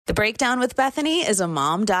The Breakdown with Bethany is a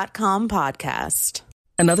Mom.com podcast.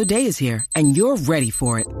 Another day is here, and you're ready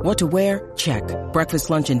for it. What to wear? Check. Breakfast,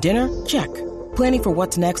 lunch, and dinner? Check. Planning for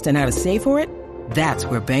what's next and how to save for it? That's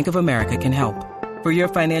where Bank of America can help. For your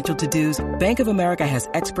financial to-dos, Bank of America has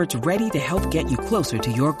experts ready to help get you closer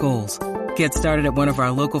to your goals. Get started at one of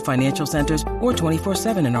our local financial centers or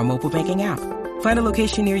 24/7 in our mobile banking app. Find a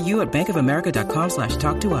location near you at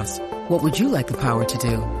bankofamerica.com/talktous. What would you like the power to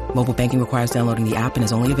do? Mobile banking requires downloading the app and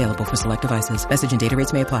is only available for select devices. Message and data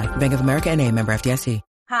rates may apply. Bank of America N.A., member FDIC.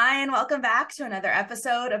 Hi, and welcome back to another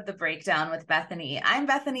episode of The Breakdown with Bethany. I'm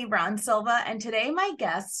Bethany Braun Silva, and today my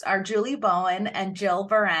guests are Julie Bowen and Jill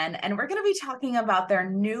Biren, and we're going to be talking about their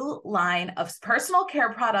new line of personal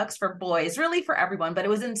care products for boys, really for everyone, but it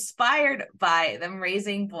was inspired by them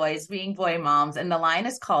raising boys, being boy moms, and the line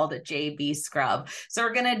is called JB Scrub. So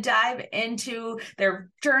we're going to dive into their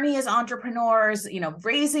journey as entrepreneurs,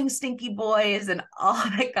 raising stinky boys and all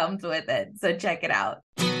that comes with it. So check it out.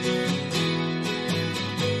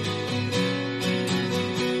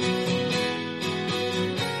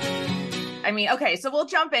 Okay, so we'll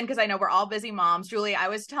jump in because I know we're all busy moms. Julie, I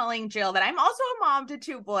was telling Jill that I'm also a mom to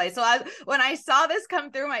two boys. So when I saw this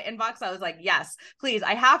come through my inbox, I was like, yes, please,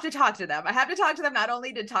 I have to talk to them. I have to talk to them not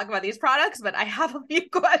only to talk about these products, but I have a few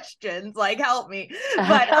questions, help me.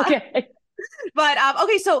 Okay.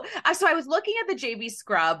 Okay, so I was looking at the JB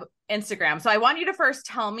Scrub Instagram. So I want you to first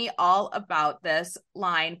tell me all about this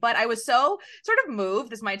line, but I was so sort of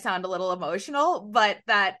moved. This might sound a little emotional, but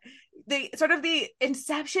that the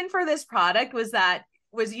inception for this product was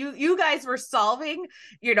you guys were solving,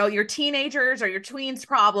 your teenagers or your tweens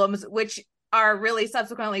problems, which are really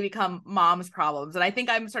subsequently become mom's problems. And I think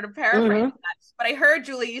I'm sort of paraphrasing that, but I heard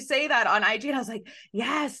Julie, you say that on IG and I was like,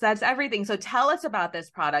 yes, that's everything. So tell us about this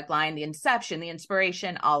product line, the inception, the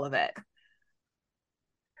inspiration, all of it.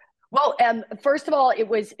 Well, first of all, it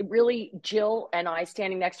was really Jill and I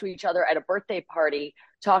standing next to each other at a birthday party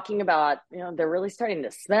talking about, they're really starting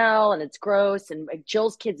to smell and it's gross. And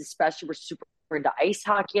Jill's kids especially were super into ice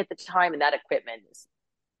hockey at the time, and that equipment is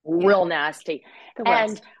real nasty.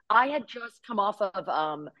 And I had just come off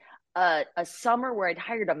of a summer where I'd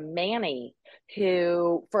hired a Manny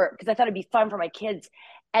because I thought it'd be fun for my kids.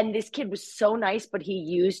 And this kid was so nice, but he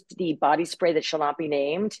used the body spray that shall not be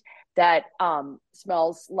named that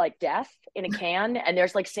smells like death in a can. And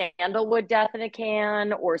there's sandalwood death in a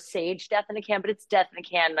can or sage death in a can, but it's death in a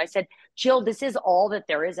can. And I said, Jill, this is all that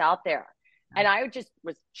there is out there. And I just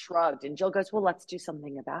was shrugged. And Jill goes, well, let's do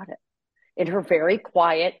something about it, in her very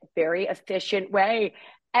quiet, very efficient way.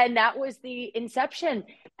 And that was the inception.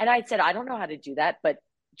 And I said, I don't know how to do that, but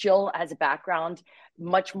Jill has a background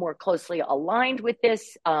much more closely aligned with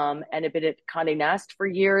this and had been at Condé Nast for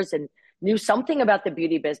years and knew something about the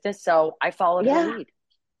beauty business. So I followed her lead.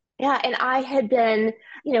 Yeah. And I had been,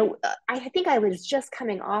 I think I was just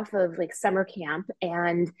coming off of summer camp,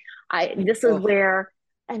 and this was where,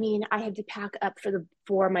 I had to pack up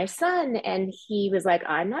for my son, and he was like,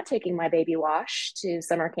 I'm not taking my baby wash to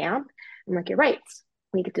summer camp. I'm like, you're right.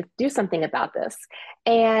 We get to do something about this.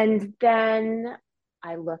 And then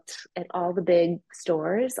I looked at all the big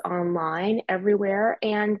stores online everywhere,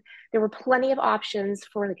 and there were plenty of options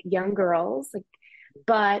for young girls,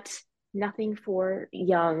 but nothing for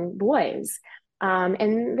young boys.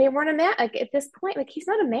 And they weren't a man. At this point, he's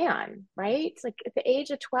not a man, right? At the age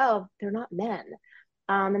of 12, they're not men.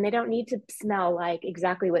 And they don't need to smell like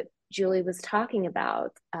exactly what Julie was talking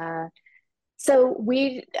about. So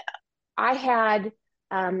I had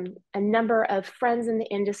a number of friends in the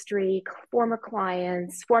industry, former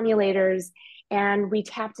clients, formulators, and we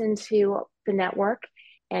tapped into the network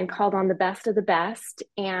and called on the best of the best.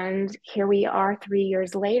 And here we are 3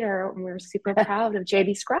 years later, and we're super proud of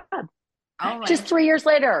JB Scrub. Just 3 years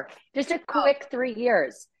later, just a quick 3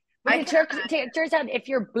 years. It turns out if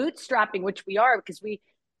you're bootstrapping, which we are, because we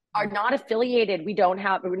are not affiliated,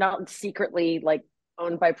 we're not secretly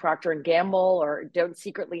owned by Procter and Gamble, or don't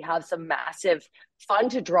secretly have some massive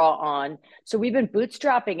fund to draw on. So we've been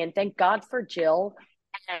bootstrapping, and thank God for Jill.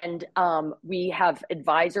 And we have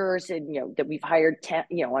advisors that we've hired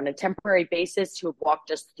on a temporary basis who have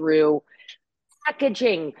walked us through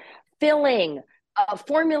packaging, filling,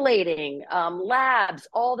 formulating, labs,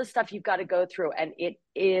 all the stuff you've got to go through. And it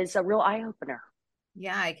is a real eye-opener.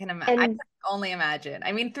 Yeah, I can imagine. I can only imagine.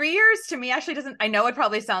 3 years to me actually doesn't, I know it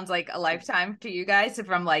probably sounds like a lifetime to you guys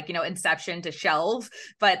from inception to shelves,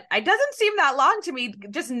 but it doesn't seem that long to me,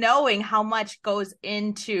 just knowing how much goes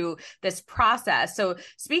into this process. So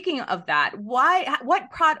speaking of that,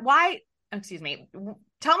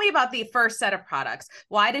 tell me about the first set of products.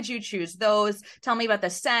 Why did you choose those? Tell me about the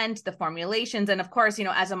scent, the formulations. And of course,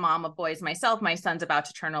 as a mom of boys myself, my son's about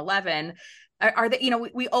to turn 11. Are they,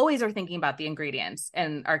 we always are thinking about the ingredients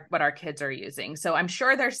and what our kids are using. So I'm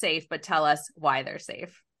sure they're safe, but tell us why they're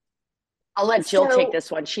safe. I'll let Jill take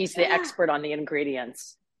this one. She's the expert on the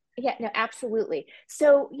ingredients. Yeah, no, absolutely.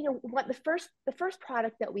 So, what the first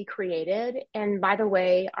product that we created, and by the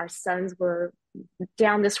way, our sons were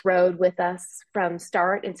down this road with us from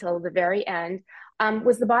start until the very end,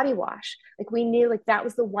 was the body wash. Like we knew like that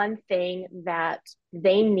was the one thing that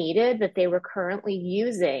they needed, that they were currently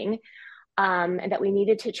using, and that we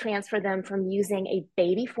needed to transfer them from using a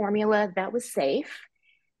baby formula that was safe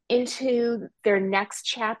into their next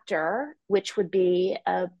chapter, which would be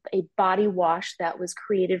a body wash that was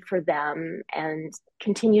created for them and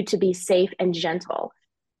continued to be safe and gentle.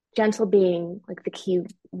 Gentle being like the key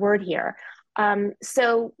word here.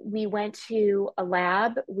 So we went to a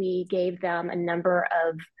lab. We gave them a number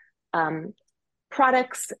of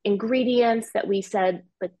products, ingredients that we said,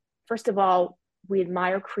 like, first of all, we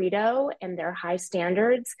admire Credo and their high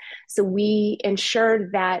standards. So we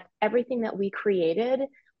ensured that everything that we created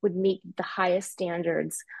would meet the highest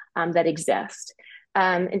standards that exist.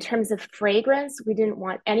 In terms of fragrance, we didn't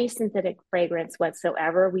want any synthetic fragrance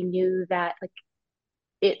whatsoever. We knew that like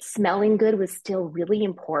it smelling good was still really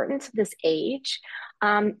important to this age.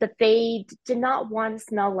 But they did not want to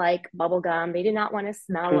smell like bubblegum. They did not want to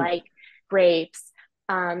smell like grapes.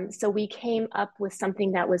 So we came up with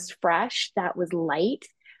something that was fresh, that was light,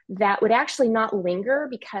 that would actually not linger,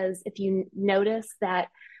 because if you notice that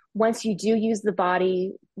once you do use the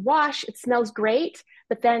body wash, it smells great,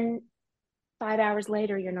 but then 5 hours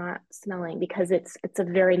later, you're not smelling because it's a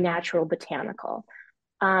very natural botanical.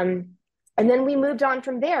 And then we moved on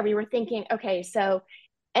from there. We were thinking, okay, so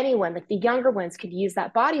anyone, like the younger ones, could use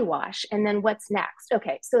that body wash. And then what's next?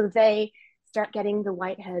 Okay, so they start getting the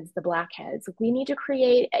whiteheads, the blackheads. We need to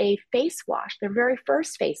create a face wash, their very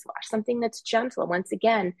first face wash, something that's gentle. Once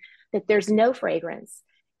again, that there's no fragrance.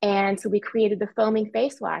 And so we created the foaming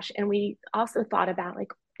face wash. And we also thought about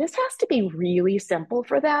like, this has to be really simple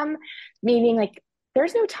for them, meaning like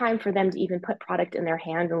there's no time for them to even put product in their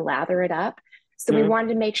hand and lather it up. So we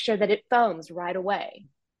wanted to make sure that it foams right away,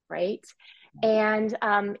 right? And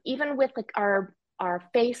even with like our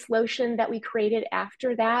face lotion that we created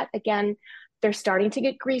after that, again, they're starting to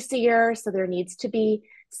get greasier. So there needs to be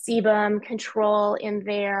sebum control in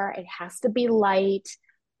there. It has to be light.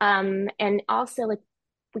 And also like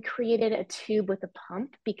we created a tube with a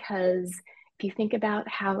pump, because if you think about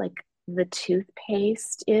how like the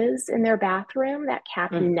toothpaste is in their bathroom, that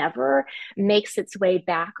cap never makes its way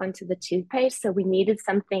back onto the toothpaste. So we needed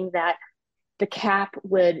something that the cap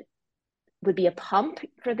would be a pump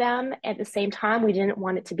for them. At the same time, we didn't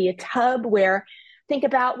want it to be a tub where, think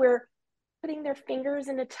about, we're putting their fingers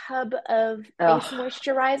in a tub of face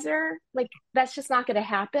moisturizer. Like that's just not going to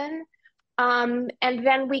happen. And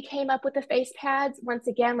then we came up with the face pads. Once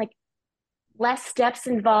again, like less steps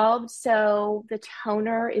involved. So the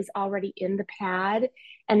toner is already in the pad.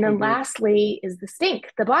 And then lastly is the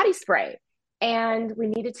stink, the body spray. And we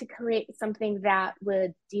needed to create something that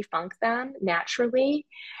would defunk them naturally.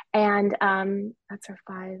 And that's our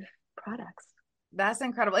 5 products. That's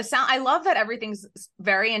incredible. I love that everything's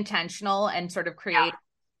very intentional and sort of create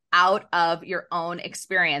out of your own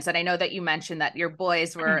experience. And I know that you mentioned that your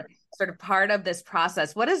boys were sort of part of this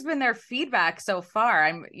process. What has been their feedback so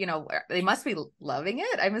far? They must be loving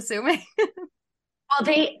it, I'm assuming. Well,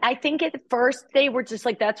 I think at first they were just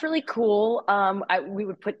like, that's really cool. We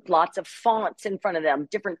would put lots of fonts in front of them,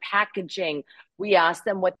 different packaging. We asked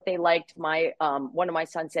them what they liked. One of my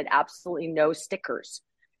sons said absolutely no stickers.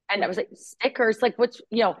 And I was like, stickers, like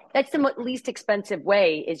that's the least expensive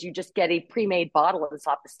way, is you just get a pre-made bottle and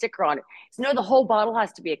slap the sticker on it. So no, the whole bottle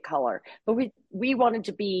has to be a color. But we wanted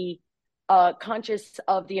to be conscious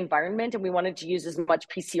of the environment, and we wanted to use as much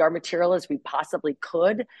PCR material as we possibly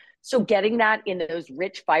could. So getting that in those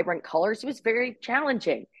rich, vibrant colors was very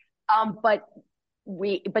challenging. But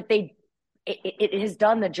it has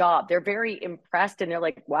done the job. They're very impressed, and they're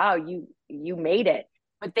like, wow, you made it.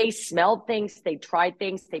 But they smelled things, they tried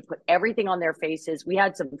things, they put everything on their faces. We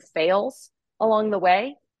had some fails along the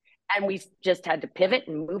way, and we just had to pivot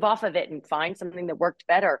and move off of it and find something that worked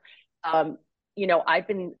better. I've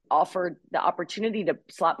been offered the opportunity to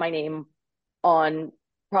slap my name on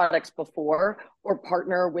products before, or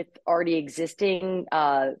partner with already existing,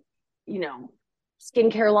 skincare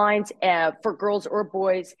lines for girls or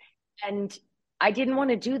boys. And I didn't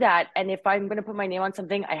want to do that. And if I'm going to put my name on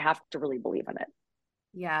something, I have to really believe in it.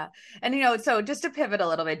 Yeah. And so just to pivot a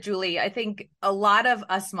little bit, Julie, I think a lot of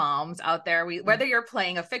us moms out there, whether you're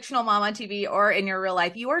playing a fictional mom on TV or in your real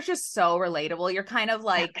life, you are just so relatable. You're kind of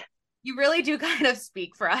like, you really do kind of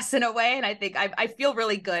speak for us in a way. And I think I feel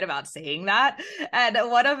really good about saying that. And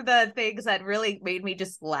one of the things that really made me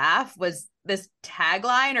just laugh was this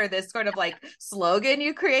tagline or this sort of like slogan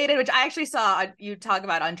you created, which I actually saw you talk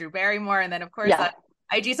about on Drew Barrymore. And then of course, Yeah.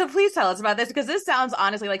 IG. So please tell us about this, because this sounds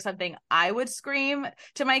honestly like something I would scream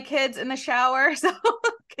to my kids in the shower. So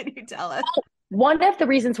can you tell us? One of the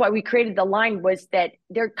reasons why we created the line was that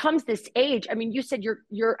there comes this age. I mean, you said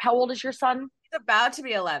you're how old is your son? He's about to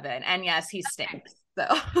be 11, and yes, he stinks. So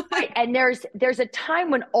Right. And there's a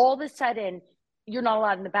time when all of a sudden you're not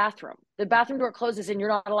allowed in the bathroom. The bathroom door closes and you're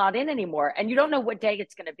not allowed in anymore. And you don't know what day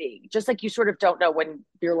it's going to be. Just like you sort of don't know when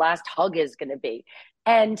your last hug is going to be.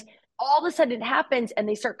 And all of a sudden it happens and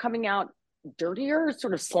they start coming out dirtier,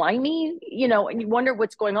 sort of slimy, and you wonder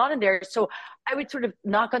what's going on in there. So I would sort of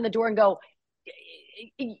knock on the door and go,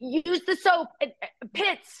 use the soap,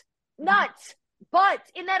 pits, nuts, butts,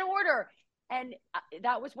 in that order. And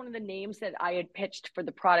that was one of the names that I had pitched for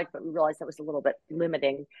the product, but we realized that was a little bit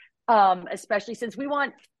limiting, especially since we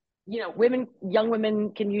want, young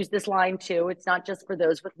women can use this line too. It's not just for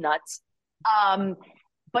those with nuts.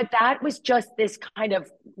 But that was just this kind of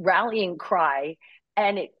rallying cry,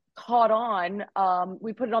 and it caught on.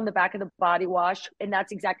 We put it on the back of the body wash, and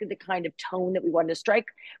that's exactly the kind of tone that we wanted to strike.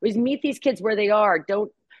 Was meet these kids where they are.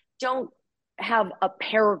 Don't have a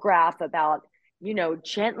paragraph about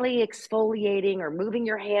gently exfoliating or moving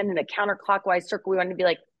your hand in a counterclockwise circle. We wanted to be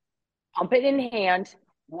like, pump it in hand,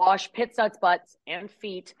 wash pits, nuts, butts, and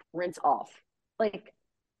feet, rinse off. Like,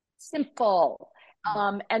 simple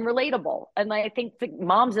and relatable. And I think the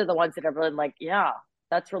moms are the ones that are really like, yeah,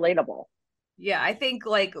 that's relatable. yeah, I think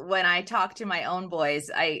like when I talk to my own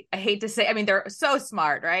boys, I hate to say, I mean, they're so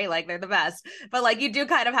smart, right? Like they're the best, but like you do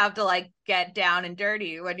kind of have to like get down and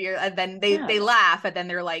dirty when you're, and then they laugh, and then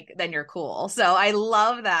they're like, then you're cool. So I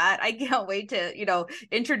love that. I can't wait to,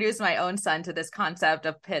 introduce my own son to this concept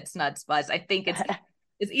of pits, nuts, butts. I think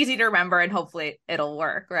it's easy to remember, and hopefully it'll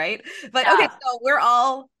work, right? But okay, so we're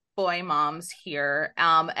all boy moms here.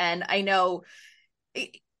 And I know,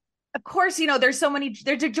 of course, there's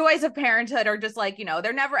there's the joys of parenthood are just like,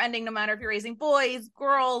 they're never ending, no matter if you're raising boys,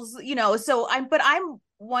 girls, so I'm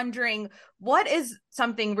wondering, what is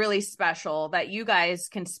something really special that you guys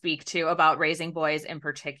can speak to about raising boys in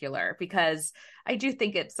particular? Because I do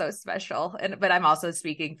think it's so special. But I'm also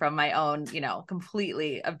speaking from my own,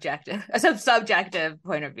 completely objective, subjective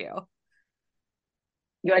point of view.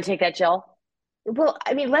 You want to take that, Jill? Well,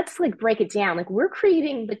 I mean, let's like break it down. Like we're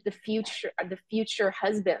creating like the future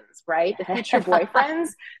husbands, right? The future boyfriends.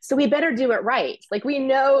 So we better do it right. Like we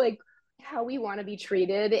know like how we want to be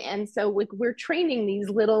treated. And so like we're training these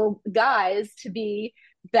little guys to be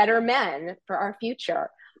better men for our future.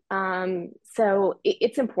 So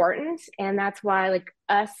it's important. And that's why like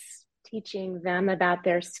us teaching them about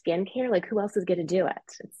their skincare, like who else is going to do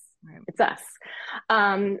it? It's us.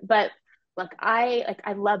 But look, I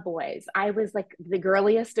love boys. I was like the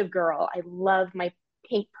girliest of girl. I love my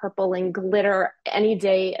pink, purple, and glitter any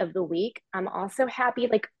day of the week. I'm also happy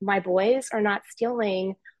like my boys are not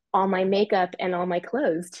stealing all my makeup and all my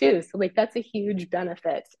clothes too. So like that's a huge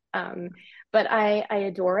benefit. But I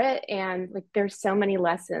adore it, and like there's so many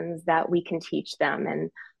lessons that we can teach them,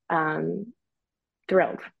 and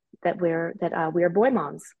thrilled that we're boy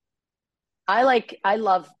moms. I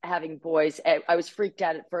love having boys. I was freaked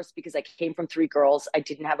out at first because I came from three girls. I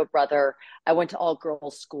didn't have a brother. I went to all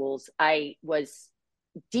girls schools. I was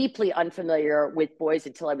deeply unfamiliar with boys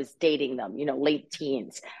until I was dating them, late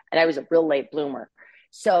teens. And I was a real late bloomer.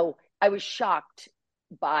 So I was shocked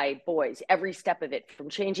by boys, every step of it, from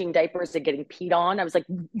changing diapers to getting peed on. I was like,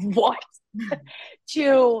 what?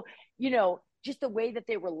 To, just the way that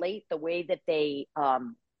they relate, the way that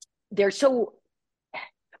they're so,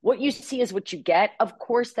 what you see is what you get. Of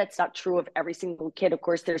course, that's not true of every single kid. Of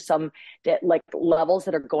course, there's some that like levels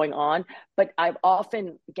that are going on. But I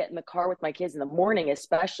often get in the car with my kids in the morning,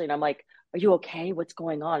 especially, and I'm like, "Are you okay? What's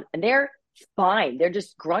going on?" And they're fine. They're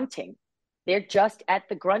just grunting. They're just at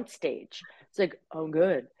the grunt stage. It's like, "Oh,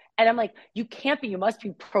 good." And I'm like, "You can't be. You must be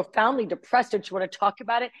profoundly depressed. Don't you want to talk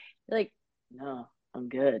about it?" They're like, "No, I'm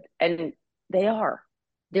good." And they are.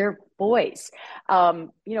 They're boys.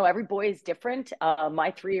 Every boy is different.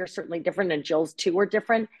 My three are certainly different, and Jill's two are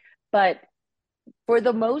different. But for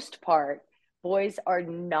the most part, boys are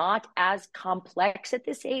not as complex at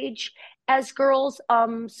this age as girls,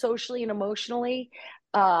 socially and emotionally.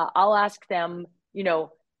 I'll ask them,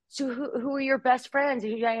 so who are your best friends?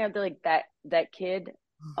 And they're like, that kid.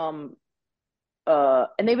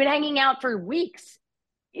 And they've been hanging out for weeks.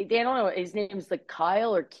 They don't know. His name's like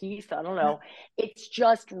Kyle or Keith. I don't know. It's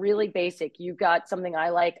just really basic. You got something I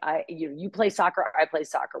like. You play soccer. I play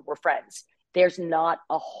soccer. We're friends. There's not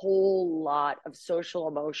a whole lot of social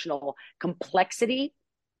emotional complexity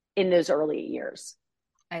in those early years.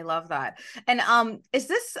 I love that. And is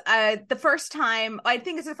this the first time, I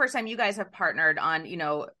think it's the first time you guys have partnered on,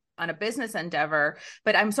 on a business endeavor,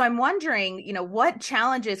 but I'm wondering, what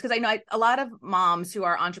challenges, because I know a lot of moms who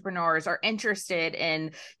are entrepreneurs are interested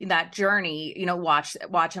in that journey, watch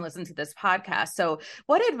and listen to this podcast. So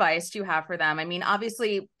what advice do you have for them? I mean,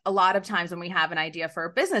 obviously a lot of times when we have an idea for a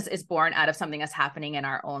business is born out of something that's happening in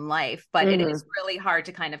our own life, but it is really hard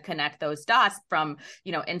to kind of connect those dots from,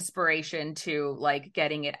 inspiration to like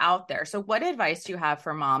getting it out there. So what advice do you have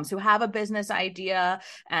for moms who have a business idea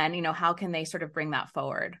and, how can they sort of bring that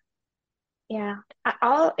forward? Yeah,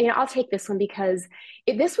 I'll take this one because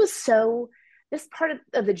this part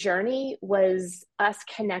of the journey was us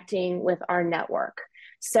connecting with our network.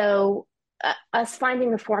 So us finding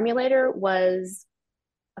the formulator was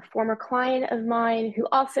a former client of mine who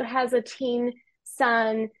also has a teen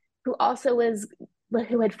son who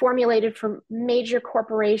had formulated for major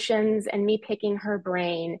corporations, and me picking her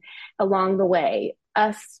brain along the way.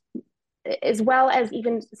 Us, as well as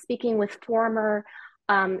even speaking with former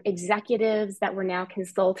executives that were now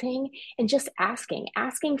consulting, and just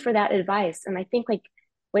asking for that advice. And I think like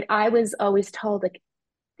what I was always told, like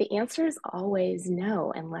the answer is always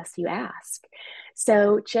no unless you ask.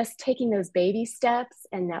 So just taking those baby steps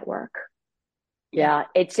and network. Yeah,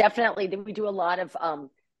 it's definitely, we do a lot of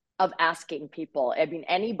asking people. I mean,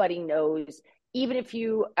 anybody knows, even if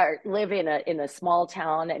you live in a small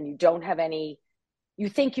town and you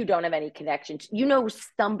think you don't have any connections,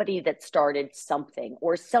 somebody that started something,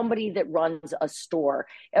 or somebody that runs a store,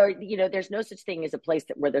 or there's no such thing as a place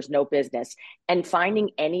where there's no business. And finding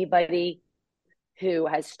anybody who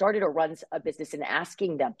has started or runs a business and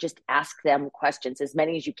just ask them questions, as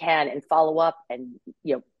many as you can, and follow up and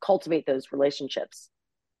cultivate those relationships.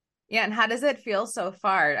 Yeah. And how does it feel so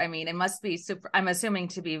far? I mean, it must be I'm assuming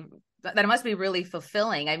that it must be really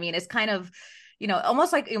fulfilling. I mean, it's kind of,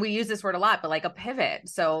 almost like, we use this word a lot, but like a pivot.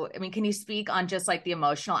 So, I mean, can you speak on just like the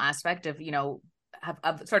emotional aspect of,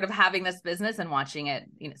 of sort of having this business and watching it,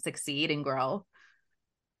 succeed and grow?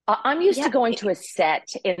 I'm used to going to a set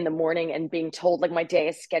in the morning and being told like my day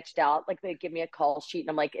is sketched out, like they give me a call sheet and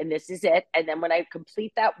I'm like, and this is it. And then when I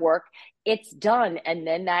complete that work, it's done. And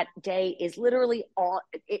then that day is literally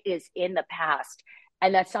it is in the past.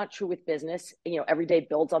 And that's not true with business. Every day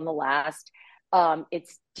builds on the last.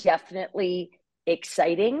 It's definitely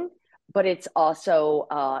exciting, but it's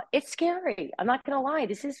also, it's scary. I'm not going to lie.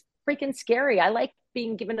 This is freaking scary. I like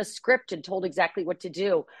being given a script and told exactly what to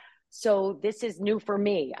do. So this is new for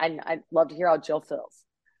me, and I'd love to hear how Jill feels.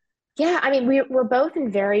 Yeah, I mean, we're both in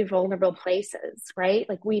very vulnerable places, right?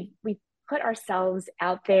 Like we put ourselves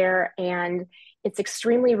out there, and it's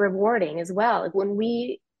extremely rewarding as well. Like when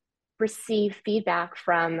we receive feedback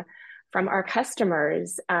from our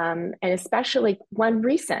customers, and especially one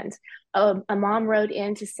recent, a mom wrote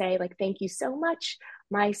in to say like, "Thank you so much.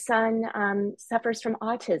 My son suffers from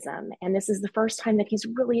autism, and this is the first time that he's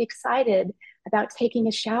really excited about taking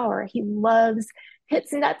a shower. He loves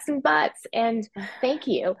hits and nuts and butts, and thank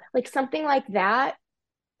you." Like something like that,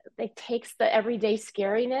 like takes the everyday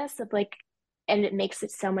scariness of like, and it makes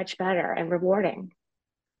it so much better and rewarding.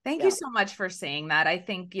 Thank you so much for saying that. I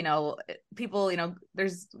think, people,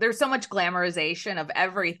 there's so much glamorization of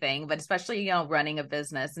everything, but especially, running a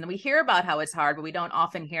business. And we hear about how it's hard, but we don't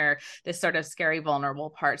often hear this sort of scary, vulnerable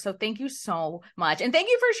part. So thank you so much. And thank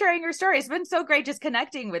you for sharing your story. It's been so great just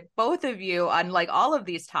connecting with both of you on like all of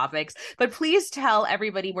these topics. But please tell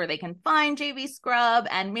everybody where they can find JB Scrub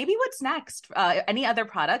and maybe what's next. Any other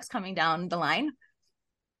products coming down the line?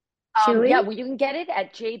 Well, you can get it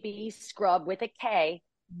at JB Scrub with a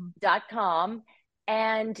K.com.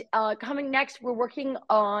 And coming next, we're working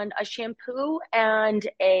on a shampoo and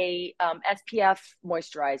a SPF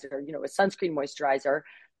moisturizer, a sunscreen moisturizer.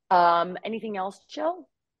 Anything else, Jill?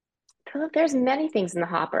 There's many things in the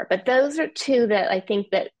hopper, but those are two that I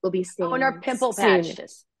think that we'll be seeing. And our pimple soon.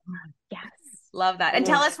 patches. Yes. Love that. And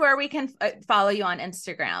tell us where we can follow you on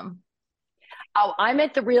Instagram. Oh, I'm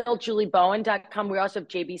at therealjuliebowen.com. We also have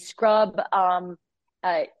JB Scrub on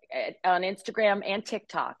Instagram and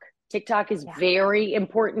TikTok. TikTok is very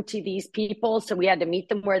important to these people, so we had to meet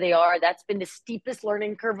them where they are. That's been the steepest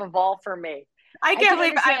learning curve of all for me. I can't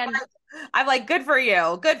believe I'm like, good for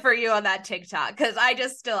you on that TikTok, because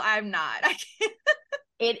I'm not. I can't.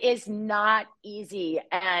 It is not easy,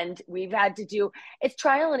 and we've had to do it's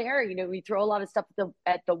trial and error. We throw a lot of stuff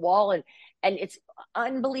at the wall, and And it's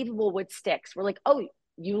unbelievable what sticks. We're like, oh,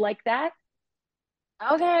 you like that?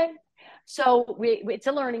 Okay. So it's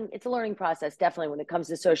a learning process, definitely, when it comes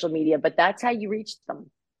to social media, but that's how you reach them.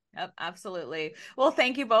 Yep, absolutely. Well,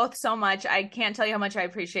 thank you both so much. I can't tell you how much I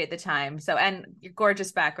appreciate the time. So, and your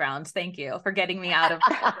gorgeous backgrounds. Thank you for getting me out of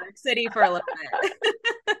New York City for a little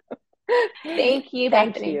bit. Thank you,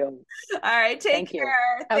 Thank Bethany. you. All right. Take Thank you.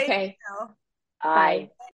 care. Thank Okay. you. Bye.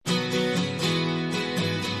 Bye.